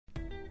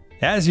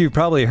As you've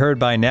probably heard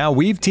by now,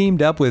 we've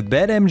teamed up with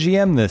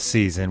BetMGM this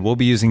season. We'll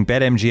be using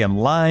BetMGM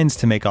lines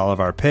to make all of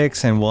our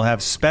picks, and we'll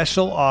have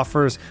special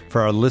offers for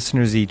our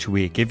listeners each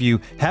week. If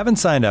you haven't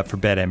signed up for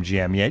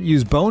BetMGM yet,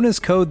 use bonus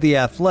code The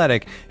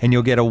Athletic, and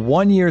you'll get a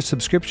 1-year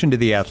subscription to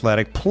The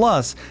Athletic,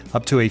 plus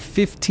up to a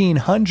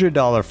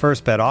 $1,500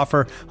 first bet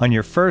offer on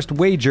your first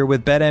wager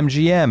with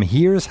BetMGM.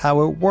 Here's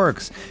how it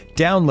works.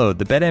 Download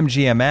the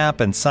BetMGM app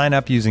and sign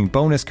up using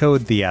bonus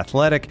code The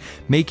Athletic.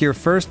 Make your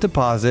first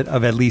deposit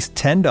of at least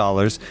 $10.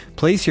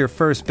 Place your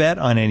first bet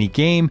on any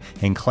game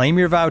and claim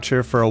your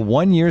voucher for a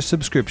 1-year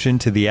subscription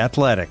to The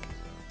Athletic.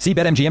 See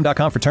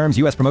BetMGM.com for terms.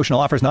 U.S. promotional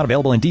offers not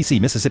available in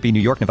D.C., Mississippi, New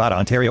York, Nevada,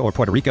 Ontario, or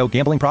Puerto Rico.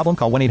 Gambling problem?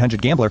 Call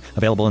 1-800-GAMBLER.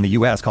 Available in the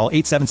U.S. Call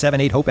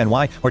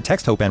 877-8-HOPE-NY or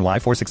text HOPE-NY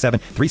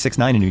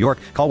 467-369 in New York.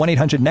 Call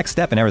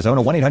 1-800-NEXT-STEP in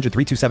Arizona.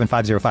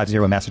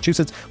 1-800-327-5050 in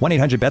Massachusetts.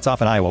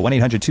 1-800-BETS-OFF in Iowa.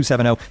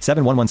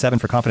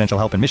 1-800-270-7117 for confidential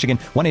help in Michigan.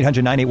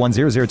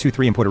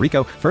 1-800-981-0023 in Puerto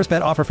Rico. First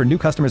bet offer for new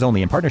customers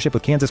only in partnership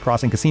with Kansas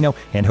Crossing Casino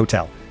and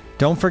Hotel.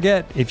 Don't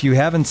forget, if you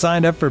haven't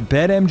signed up for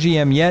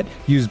BetMGM yet,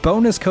 use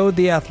bonus code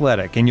The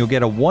Athletic, and you'll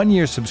get a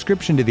 1-year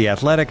subscription to The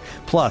Athletic,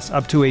 plus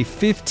up to a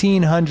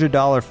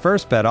 $1,500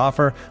 first bet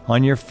offer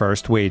on your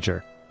first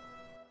wager.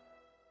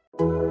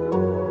 15.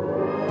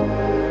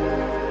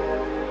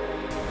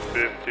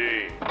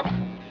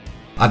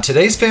 On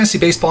today's Fantasy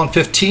Baseball in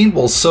 15,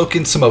 we'll soak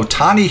in some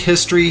Ohtani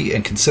history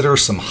and consider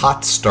some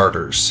hot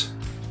starters.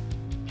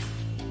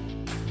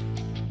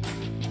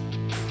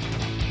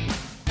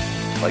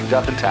 Like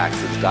death and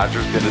taxes,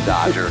 Dodger's gonna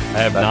Dodger. I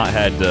have not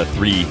had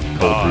 3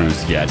 cold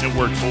brews yet. It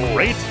works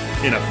great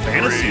in a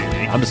fantasy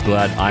league. I'm just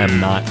glad I am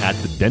not at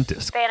the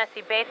dentist.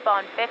 Fantasy Baseball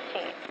in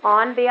 15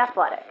 on The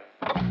Athletic.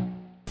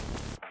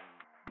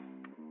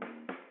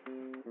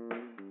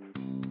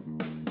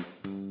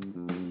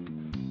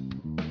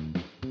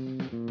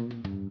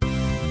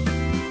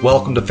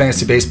 Welcome to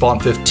Fantasy Baseball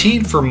in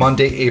 15 for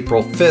Monday,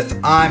 April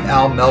 5th. I'm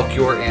Al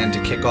Melchior, and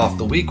to kick off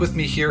the week with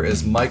me here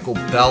is Michael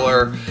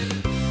Beller.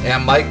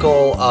 And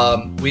Michael,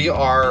 we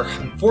are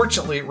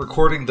unfortunately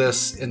recording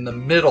this in the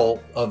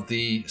middle of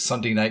the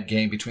Sunday night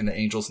game between the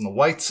Angels and the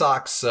White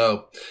Sox.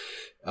 So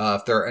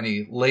if there are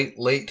any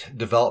late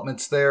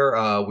developments there,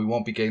 we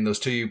won't be getting those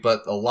to you.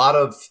 But a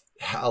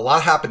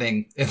lot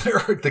happening in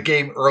the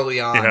game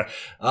early on. Yeah.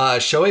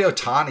 Shohei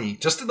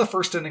Ohtani, just in the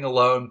first inning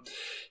alone,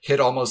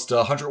 hit almost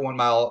 101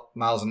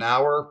 miles an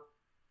hour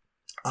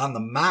on the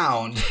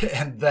mound,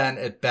 and then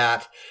at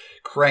bat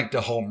cranked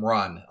a home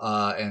run,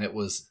 and it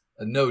was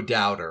a no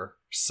doubter.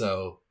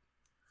 So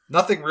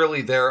nothing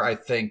really there. I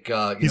think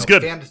he's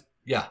good.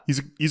 Yeah, he's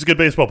a good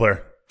baseball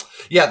player.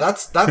 Yeah,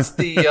 that's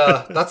the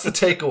that's the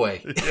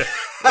takeaway.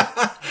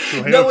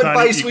 So No Ohtani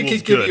advice we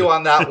could give good. you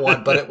on that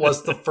one, but it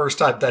was the first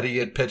time that he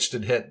had pitched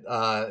and hit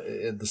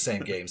in the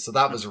same game. So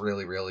that was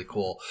really, really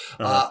cool.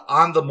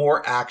 On the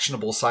more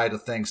actionable side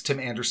of things, Tim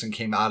Anderson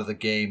came out of the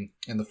game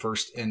in the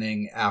first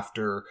inning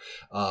after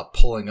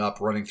pulling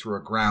up, running through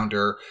a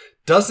grounder.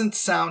 Doesn't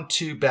sound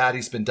too bad.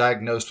 He's been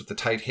diagnosed with a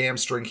tight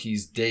hamstring.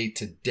 He's day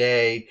to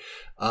day.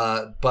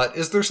 But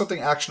is there something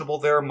actionable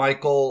there,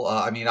 Michael?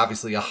 I mean,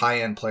 obviously a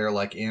high-end player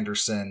like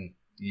Anderson,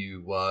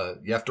 you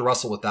have to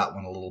wrestle with that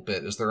one a little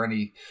bit. Is there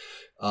any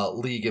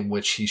league in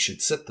which he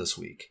should sit this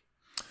week?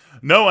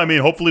 No, I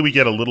mean, hopefully we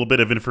get a little bit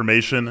of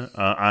information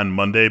on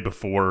Monday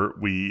before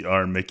we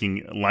are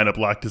making lineup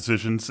lock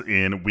decisions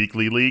in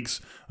weekly leagues.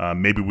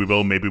 Maybe we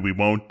will, maybe we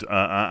won't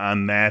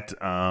on that.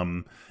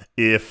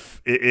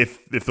 If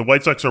the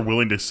White Sox are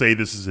willing to say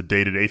this is a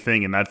day-to-day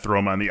thing and not throw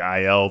him on the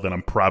IL, then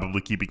I'm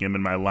probably keeping him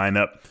in my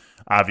lineup.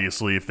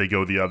 Obviously, if they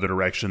go the other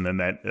direction, then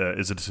that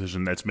is a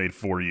decision that's made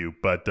for you.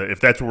 But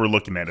if that's what we're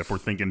looking at, if we're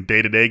thinking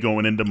day-to-day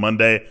going into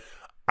Monday,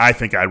 I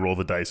think I roll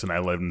the dice and I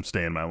let him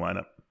stay in my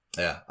lineup.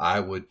 Yeah, I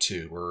would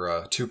too.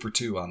 We're 2 for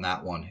 2 on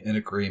that one, in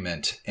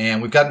agreement.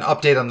 And we've got an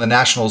update on the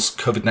Nationals'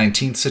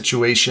 COVID-19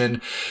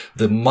 situation.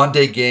 The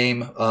Monday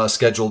game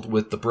scheduled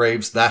with the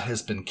Braves, that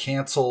has been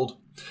canceled,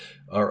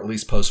 or at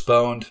least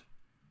postponed.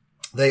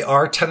 They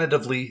are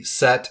tentatively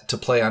set to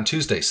play on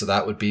Tuesday, so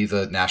that would be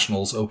the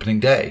Nationals opening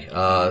day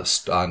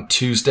on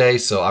Tuesday.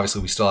 So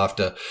obviously we still have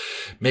to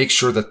make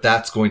sure that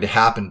that's going to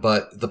happen.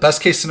 But the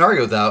best case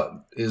scenario,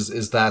 though,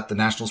 is that the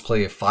Nationals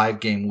play a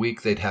 5-game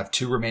week. They'd have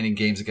 2 remaining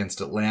games against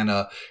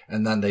Atlanta,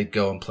 and then they'd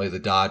go and play the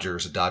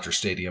Dodgers at Dodger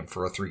Stadium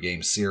for a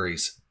 3-game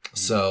series.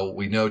 So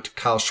we know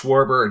Kyle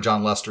Schwarber and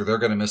John Lester, they're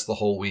going to miss the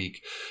whole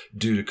week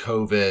due to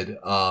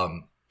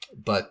COVID.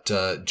 But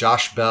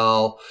Josh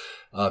Bell,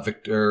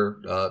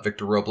 Victor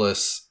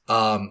Robles,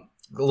 a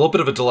little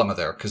bit of a dilemma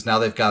there because now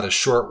they've got a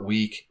short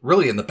week.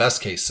 Really, in the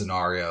best case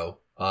scenario,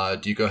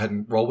 do you go ahead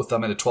and roll with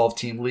them in a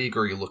 12-team league,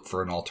 or you look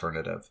for an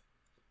alternative?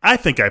 I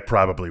think I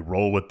probably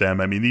roll with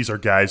them. I mean, these are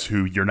guys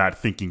who you're not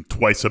thinking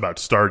twice about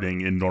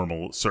starting in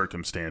normal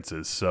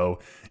circumstances. So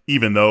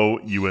even though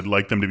you would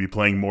like them to be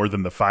playing more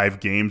than the 5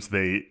 games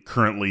they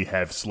currently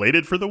have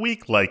slated for the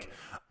week, like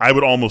I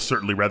would almost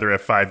certainly rather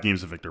have 5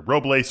 games of Victor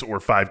Robles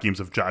or 5 games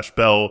of Josh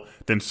Bell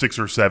than 6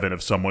 or 7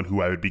 of someone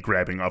who I would be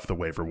grabbing off the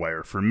waiver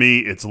wire. For me,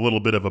 it's a little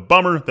bit of a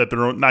bummer that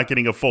they're not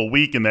getting a full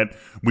week and that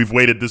we've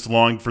waited this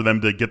long for them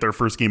to get their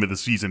first game of the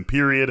season,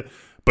 period.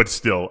 But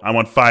still, I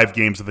want 5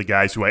 games of the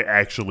guys who I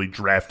actually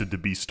drafted to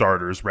be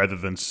starters rather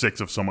than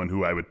 6 of someone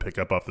who I would pick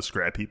up off the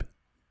scrap heap.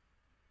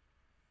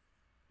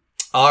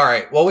 All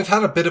right. Well, we've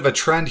had a bit of a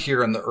trend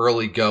here in the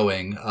early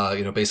going.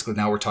 Basically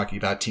now we're talking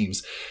about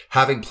teams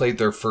having played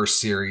their first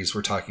series.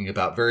 We're talking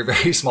about very,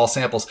 very small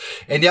samples.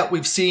 And yet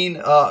we've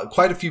seen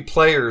quite a few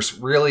players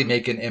really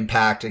make an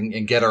impact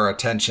and get our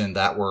attention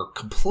that were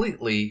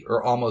completely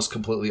or almost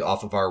completely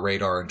off of our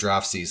radar in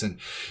draft season.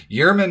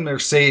 Yermin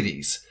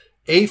Mercedes,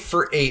 8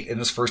 for 8 in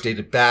his first 8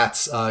 at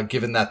bats.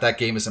 Given that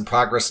game is in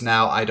progress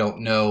now, I don't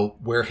know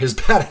where his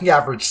batting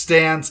average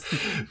stands,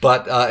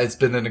 but it's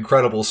been an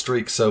incredible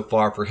streak so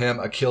far for him.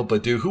 Akil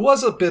Baddoo, who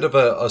was a bit of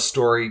a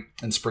story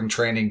in spring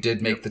training,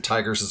 did make the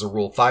Tigers as a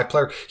Rule 5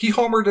 player. He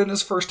homered in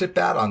his first at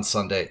bat on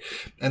Sunday.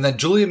 And then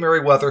Julian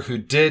Merryweather, who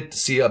did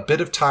see a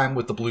bit of time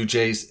with the Blue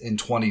Jays in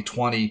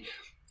 2020.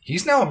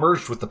 He's now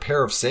emerged with a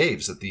pair of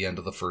saves at the end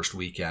of the first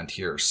weekend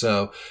here.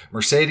 So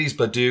Mercedes,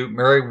 Baddoo,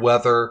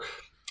 Merryweather.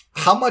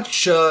 How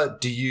much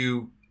do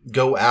you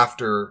go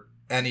after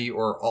any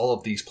or all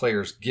of these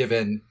players,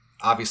 given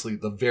obviously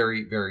the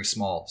very, very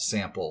small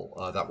sample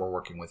that we're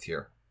working with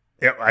here?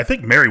 Yeah, I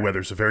think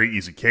Merryweather's a very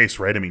easy case,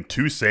 right? I mean,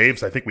 2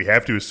 saves. I think we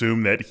have to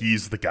assume that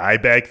he's the guy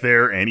back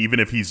there. And even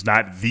if he's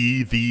not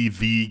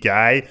the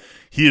guy,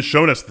 he has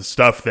shown us the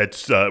stuff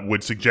that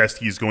would suggest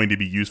he's going to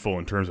be useful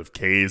in terms of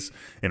Ks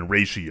and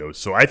ratios.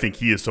 So I think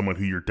he is someone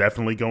who you're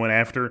definitely going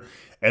after.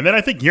 And then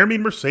I think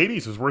Yermin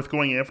Mercedes is worth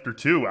going after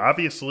too.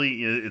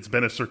 Obviously, it's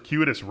been a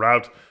circuitous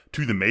route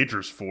to the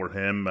majors for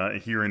him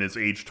here in his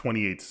age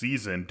 28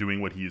 season,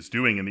 doing what he is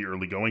doing in the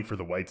early going for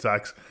the White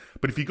Sox.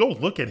 But if you go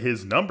look at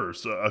his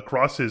numbers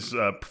across his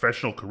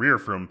professional career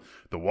from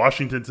the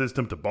Washington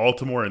system to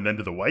Baltimore and then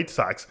to the White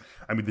Sox,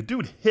 I mean, the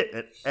dude hit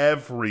at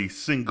every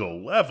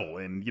single level.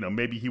 And,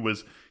 maybe he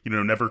was,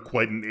 never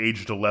quite an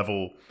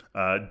age-to-level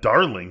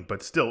darling,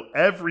 but still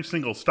every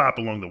single stop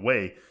along the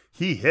way,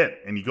 he hit.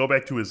 And you go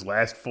back to his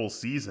last full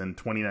season,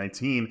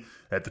 2019,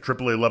 at the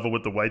AAA level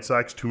with the White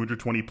Sox,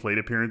 220 plate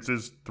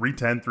appearances,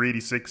 310,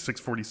 386,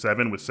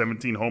 647 with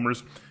 17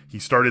 homers. He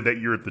started that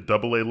year at the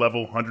AA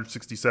level,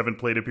 167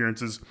 plate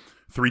appearances,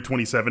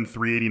 327,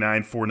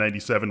 389,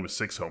 497 with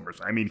 6 homers.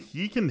 I mean,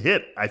 he can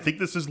hit. I think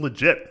this is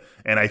legit.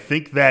 And I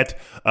think that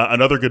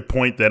another good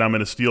point that I'm going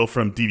to steal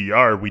from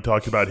DVR, we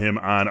talked about him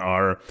on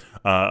our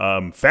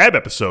Fab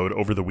episode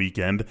over the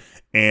weekend.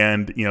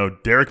 And,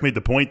 Derek made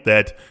the point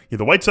that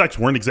the White Sox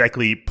weren't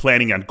exactly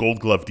planning on Gold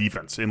Glove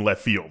defense in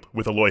left field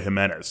with Eloy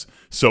Jimenez.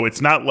 So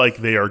it's not like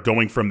they are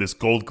going from this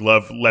Gold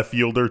Glove left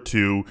fielder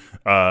to,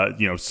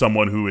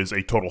 someone who is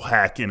a total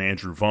hack in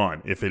Andrew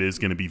Vaughn, if it is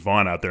going to be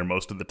Vaughn out there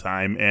most of the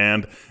time.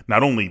 And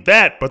not only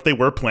that, but they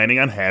were planning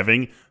on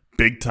having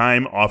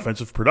big-time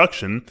offensive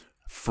production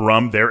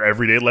from their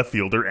everyday left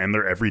fielder and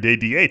their everyday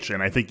DH.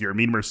 And I think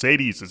Yermin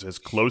Mercedes is as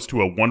close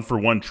to a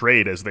 1-for-1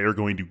 trade as they are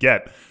going to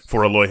get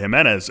for Eloy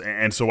Jimenez.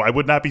 And so I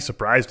would not be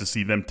surprised to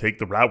see them take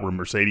the route where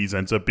Mercedes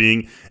ends up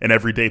being an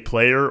everyday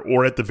player,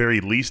 or at the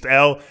very least,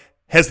 Al,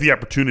 has the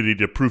opportunity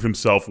to prove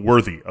himself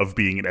worthy of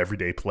being an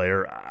everyday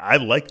player. I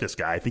like this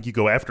guy. I think you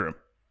go after him.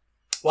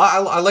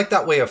 Well, I like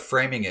that way of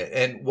framing it.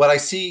 And what I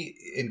see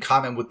in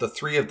common with the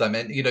 3 of them,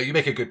 and, you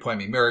make a good point. I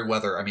mean,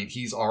 Merryweather,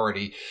 he's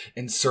already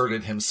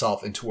inserted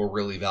himself into a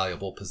really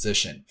valuable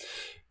position.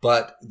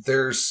 But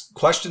there's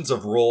questions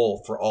of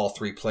role for all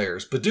 3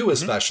 players. Baddoo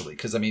especially,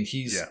 because,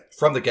 he's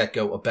from the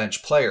get-go a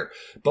bench player.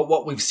 But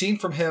what we've seen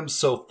from him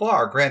so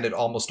far, granted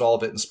almost all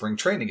of it in spring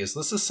training, is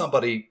this is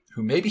somebody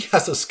who maybe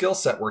has a skill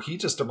set where he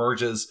just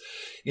emerges,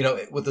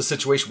 with a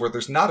situation where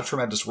there's not a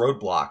tremendous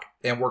roadblock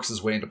and works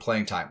his way into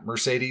playing time.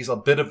 Mercedes, a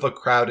bit of a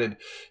crowded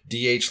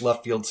DH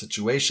left field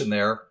situation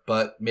there,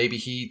 but maybe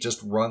he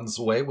just runs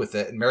away with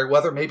it. And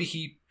Merryweather, maybe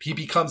he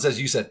becomes,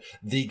 as you said,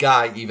 the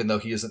guy, even though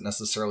he isn't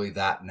necessarily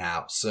that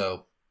now.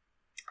 So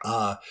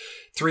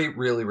 3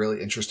 really,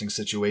 really interesting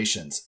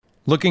situations.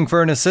 Looking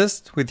for an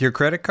assist with your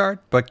credit card,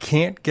 but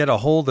can't get a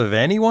hold of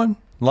anyone?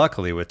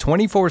 Luckily, with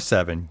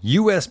 24/7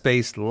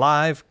 U.S.-based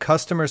live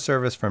customer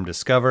service from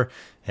Discover,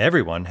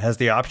 everyone has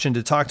the option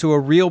to talk to a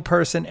real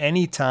person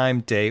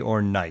anytime, day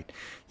or night.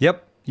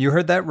 Yep, you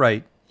heard that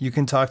right. You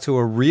can talk to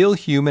a real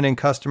human in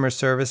customer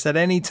service at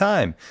any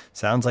time.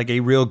 Sounds like a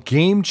real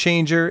game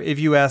changer if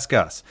you ask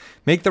us.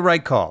 Make the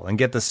right call and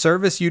get the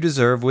service you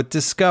deserve with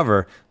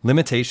Discover.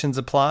 Limitations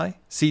apply.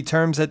 See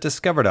terms at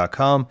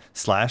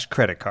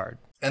discover.com/creditcard.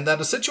 And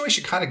then a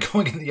situation kind of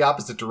going in the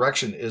opposite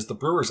direction is the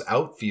Brewers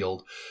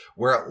outfield,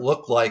 where it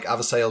looked like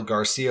Avisail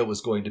Garcia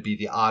was going to be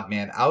the odd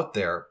man out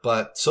there.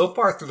 But so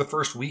far through the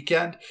first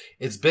weekend,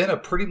 it's been a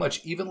pretty much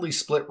evenly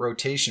split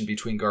rotation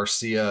between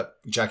Garcia,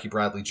 Jackie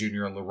Bradley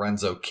Jr., and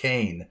Lorenzo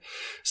Cain.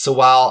 So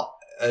while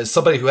as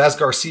somebody who has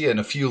Garcia in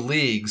a few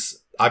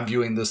leagues, I'm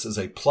viewing this as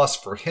a plus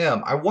for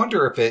him, I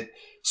wonder if it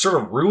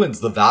sort of ruins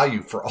the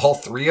value for all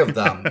three of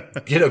them,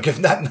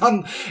 given that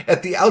none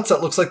at the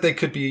outset looks like they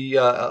could be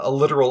a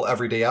literal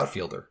everyday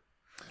outfielder.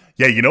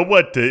 Yeah, you know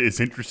what is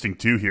interesting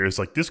too here is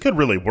like this could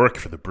really work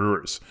for the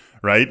Brewers,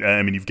 right?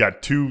 I mean, you've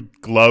got two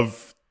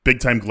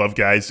big-time glove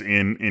guys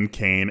in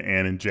Kane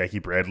and in Jackie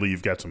Bradley.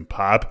 You've got some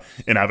pop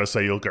in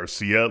Avisail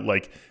Garcia.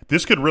 Like,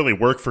 this could really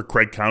work for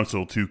Craig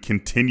Counsell to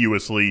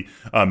continuously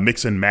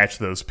mix and match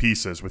those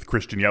pieces with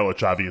Christian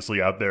Yelich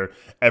obviously out there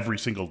every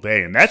single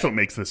day. And that's what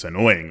makes this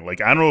annoying.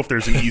 Like, I don't know if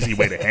there's an easy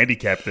way to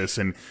handicap this.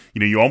 And,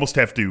 you almost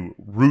have to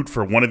root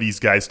for one of these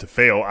guys to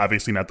fail.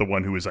 Obviously not the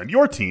one who is on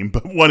your team,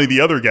 but one of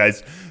the other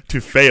guys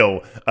to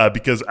fail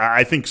because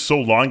I think so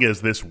long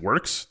as this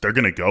works, they're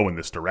going to go in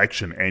this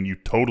direction. And you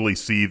totally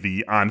see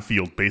the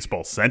on-field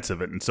baseball sense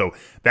of it. And so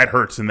that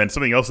hurts. And then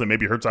something else that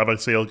maybe hurts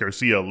Avisail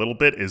Garcia a little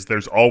bit is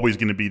there's always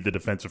going to be the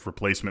defensive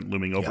replacement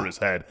looming over his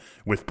head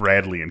with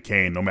Bradley and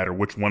Kane, no matter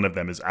which one of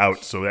them is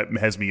out. So that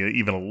has me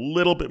even a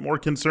little bit more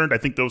concerned. I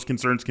think those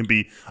concerns can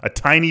be a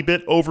tiny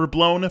bit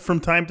overblown from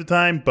time to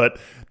time, but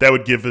that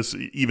would give us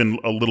even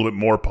a little bit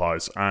more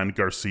pause on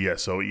Garcia.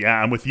 So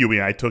yeah, I'm with you.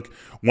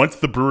 Once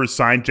the Brewers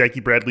signed Jackie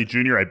Bradley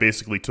Jr., I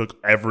basically took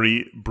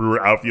every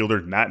Brewer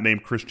outfielder not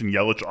named Christian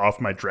Yelich off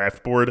my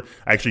draft board.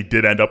 I actually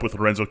did end up with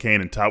Lorenzo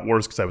Cain and Tout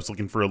Wars because I was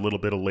looking for a little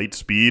bit of late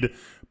speed,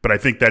 but I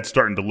think that's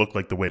starting to look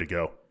like the way to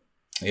go.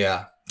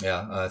 Yeah,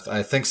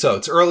 I think so.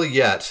 It's early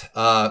yet.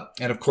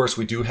 And of course,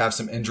 we do have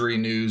some injury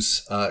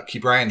news.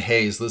 Ke'Bryan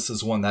Hayes, this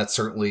is one that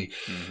certainly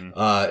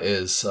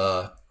is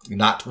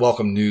not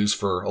welcome news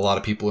for a lot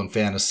of people in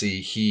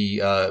fantasy.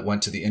 He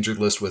went to the injured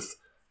list with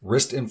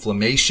wrist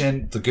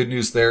inflammation. The good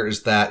news there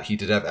is that he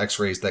did have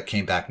x-rays that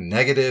came back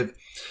negative.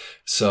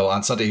 So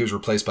on Sunday, he was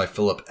replaced by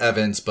Phillip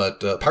Evans, but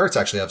Pirates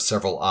actually have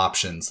several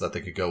options that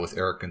they could go with.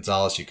 Eric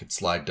Gonzalez, you could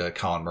slide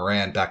Colin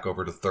Moran back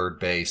over to third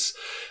base.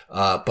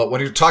 But when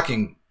you're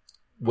talking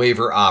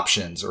waiver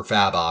options or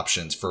fab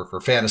options for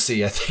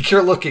fantasy, I think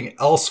you're looking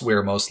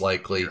elsewhere most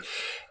likely.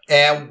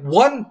 And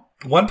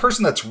one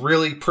person that's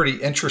really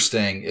pretty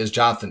interesting is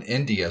Jonathan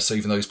India. So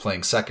even though he's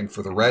playing second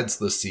for the Reds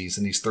this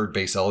season, he's third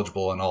base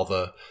eligible on all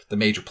the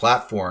major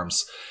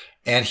platforms.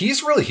 And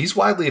he's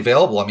widely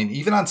available. I mean,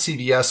 even on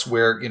CBS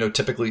where,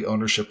 typically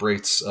ownership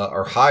rates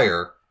are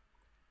higher,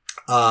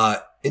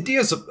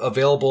 India's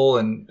available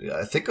in,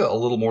 I think, a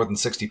little more than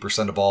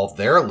 60% of all of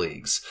their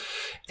leagues.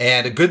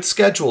 And a good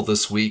schedule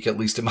this week, at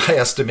least in my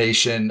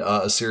estimation,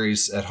 a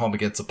series at home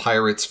against the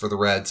Pirates for the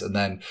Reds and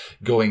then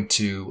going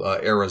to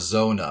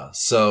Arizona.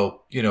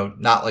 So,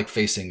 not like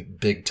facing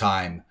big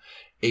time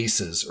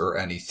aces or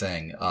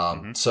anything.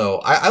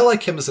 So I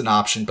like him as an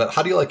option, but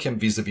how do you like him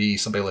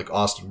vis-a-vis somebody like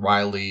Austin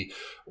Riley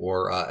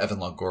or Evan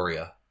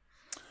Longoria?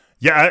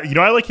 Yeah,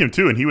 I like him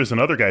too, and he was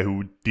another guy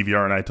who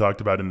DVR and I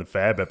talked about in the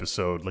Fab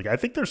episode. Like, I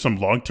think there's some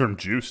long-term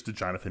juice to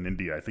Jonathan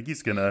India. I think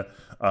he's gonna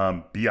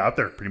be out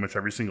there pretty much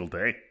every single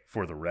day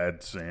for the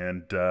Reds,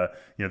 and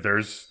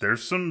there's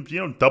some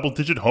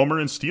double-digit homer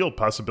and steal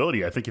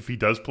possibility. I think if he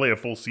does play a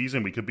full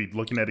season, we could be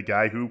looking at a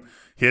guy who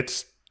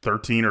hits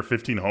 13 or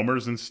 15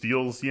 homers and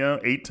steals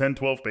 8, 10,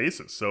 12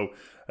 bases. So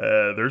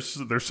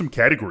there's some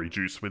category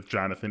juice with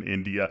Jonathan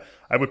India.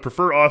 I would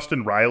prefer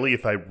Austin Riley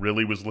if I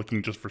really was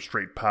looking just for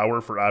straight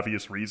power for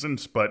obvious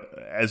reasons, but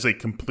as a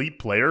complete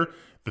player,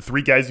 the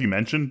three guys you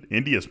mentioned,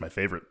 India's my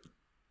favorite.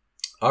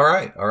 All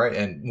right.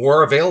 And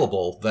more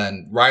available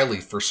than Riley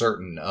for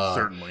certain.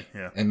 Certainly,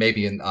 yeah. And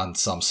maybe on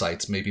some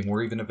sites, maybe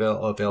more even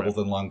available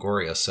than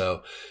Longoria.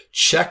 So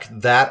check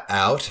that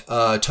out.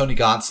 Tony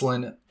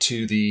Gonsolin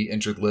to the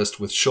injured list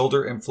with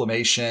shoulder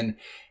inflammation.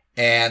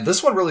 And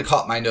this one really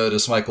caught my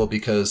notice, Michael,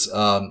 because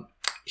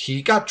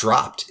he got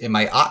dropped in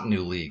my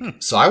Ottoneu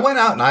league. So I went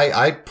out and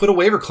I put a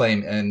waiver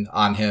claim in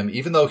on him,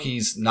 even though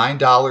he's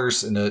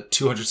 $9 in a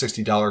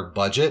 $260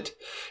 budget.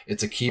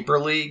 It's a keeper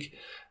league.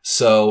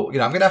 So, I'm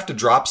going to have to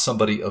drop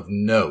somebody of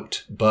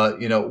note, but,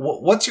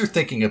 what's your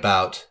thinking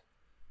about,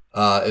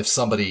 if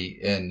somebody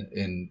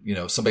in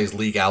somebody's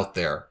league out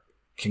there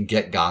can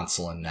get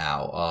Gonsolin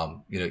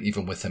now,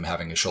 even with him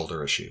having a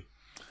shoulder issue?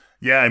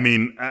 Yeah, I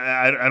mean,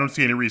 I don't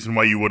see any reason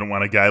why you wouldn't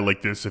want a guy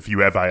like this if you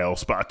have IL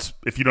spots.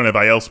 If you don't have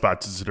IL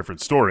spots, it's a different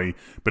story.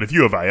 But if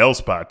you have IL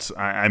spots,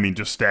 I mean,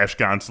 just stash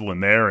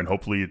Gonsolin there, and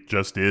hopefully it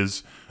just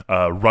is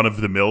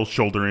run-of-the-mill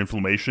shoulder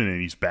inflammation,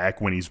 and he's back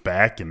when he's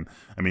back. And,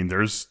 I mean,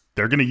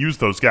 they're going to use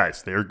those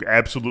guys. They're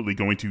absolutely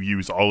going to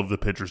use all of the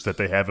pitchers that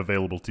they have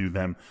available to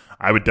them.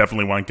 I would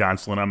definitely want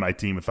Gonsolin on my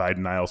team if I had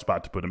an IL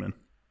spot to put him in.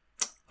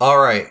 All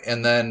right,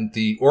 and then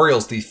the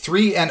Orioles, the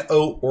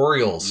 3-0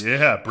 Orioles.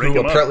 Yeah, break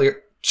them apparently up.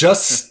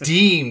 Just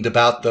steamed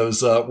about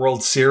those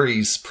World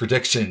Series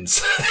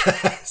predictions.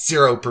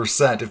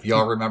 0%, if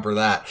y'all remember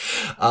that.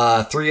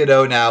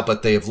 3-0 now,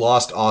 but they have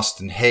lost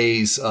Austin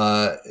Hayes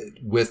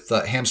with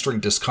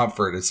hamstring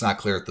discomfort. It's not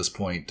clear at this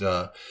point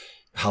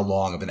how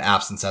long of an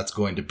absence that's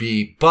going to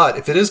be. But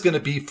if it is going to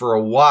be for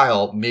a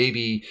while,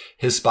 maybe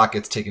his spot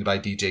gets taken by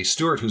DJ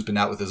Stewart, who's been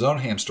out with his own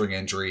hamstring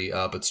injury,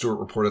 but Stewart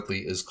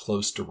reportedly is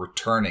close to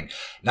returning.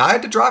 Now, I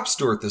had to drop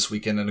Stewart this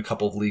weekend in a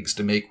couple of leagues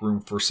to make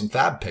room for some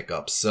fab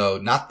pickups, so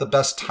not the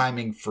best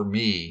timing for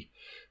me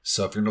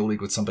So if you're in a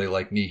league with somebody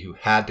like me who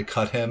had to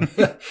cut him,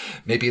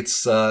 maybe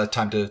it's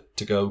time to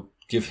go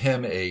give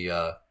him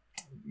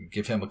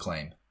a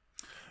claim.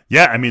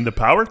 Yeah, I mean, the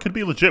power could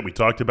be legit. We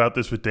talked about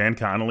this with Dan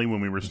Connolly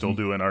when we were still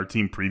doing our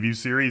team preview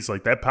series.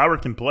 Like, that power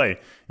can play.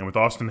 And with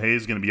Austin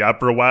Hayes going to be out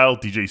for a while,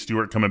 DJ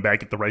Stewart coming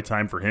back at the right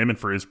time for him and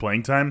for his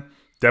playing time,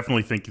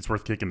 definitely think it's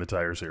worth kicking the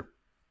tires here.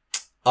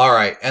 All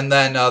right. And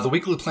then the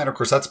weekly planner, of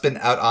course, that's been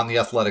out on The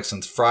Athletic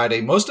since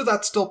Friday. Most of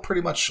that still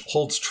pretty much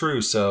holds true.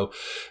 So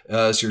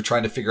as you're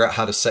trying to figure out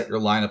how to set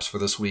your lineups for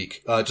this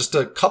week, just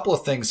a couple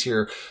of things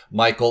here,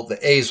 Michael. The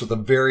A's with a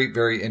very,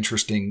 very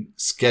interesting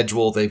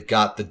schedule. They've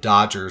got the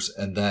Dodgers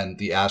and then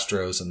the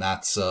Astros, and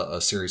that's a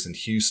series in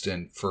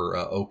Houston for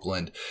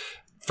Oakland.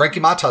 Frankie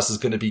Montas is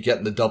going to be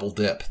getting the double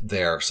dip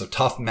there. So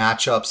tough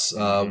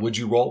matchups. Would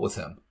you roll with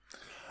him?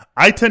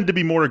 I tend to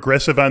be more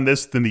aggressive on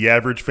this than the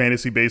average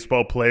fantasy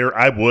baseball player.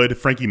 I would.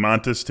 Frankie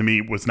Montas, to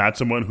me, was not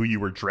someone who you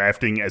were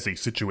drafting as a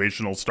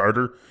situational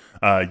starter.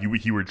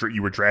 You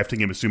were drafting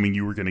him assuming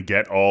you were going to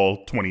get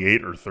all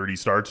 28 or 30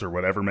 starts or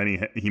whatever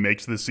many he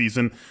makes this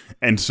season.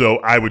 And so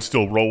I would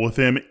still roll with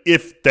him.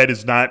 If that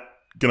is not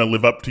going to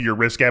live up to your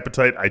risk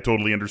appetite, I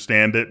totally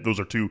understand it. Those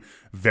are two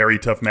very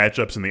tough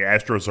matchups, and the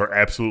Astros are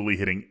absolutely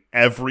hitting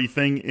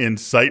everything in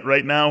sight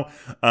right now.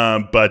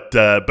 But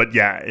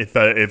yeah, if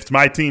it's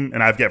my team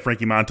and I've got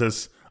Frankie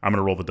Montas, I'm going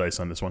to roll the dice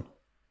on this one.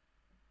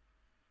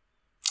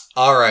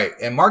 All right.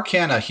 And Mark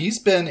Canha, he's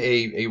been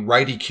a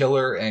righty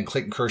killer, and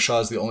Clayton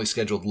Kershaw is the only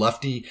scheduled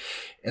lefty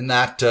in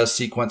that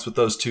sequence with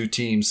those two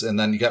teams. And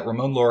then you got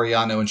Ramon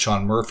Laureano and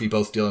Sean Murphy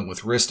both dealing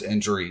with wrist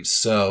injuries.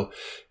 So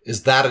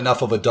is that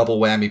enough of a double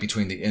whammy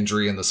between the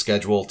injury and the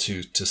schedule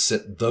to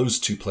sit those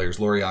two players,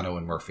 Laureano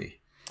and Murphy?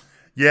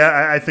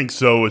 Yeah, I think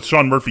so. It's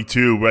Sean Murphy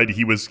too, right?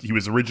 He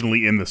was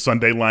originally in the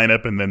Sunday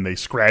lineup, and then they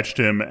scratched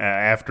him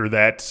after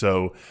that.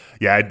 So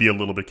yeah, I'd be a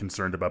little bit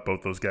concerned about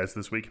both those guys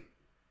this week.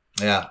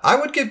 Yeah, I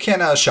would give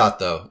Canha a shot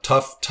though.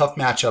 Tough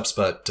matchups,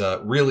 but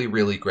really,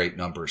 really great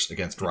numbers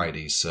against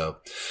righties. So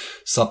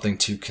something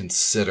to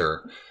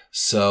consider.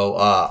 So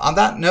on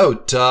that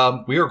note,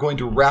 we are going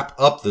to wrap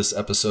up this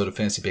episode of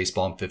Fantasy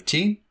Baseball in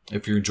 15.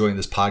 If you're enjoying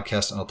this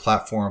podcast on a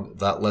platform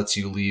that lets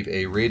you leave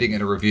a rating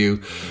and a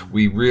review,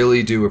 we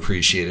really do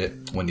appreciate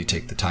it when you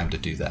take the time to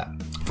do that.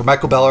 For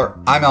Michael Beller,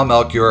 I'm Al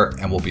Melchior,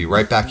 and we'll be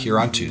right back here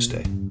on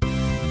Tuesday.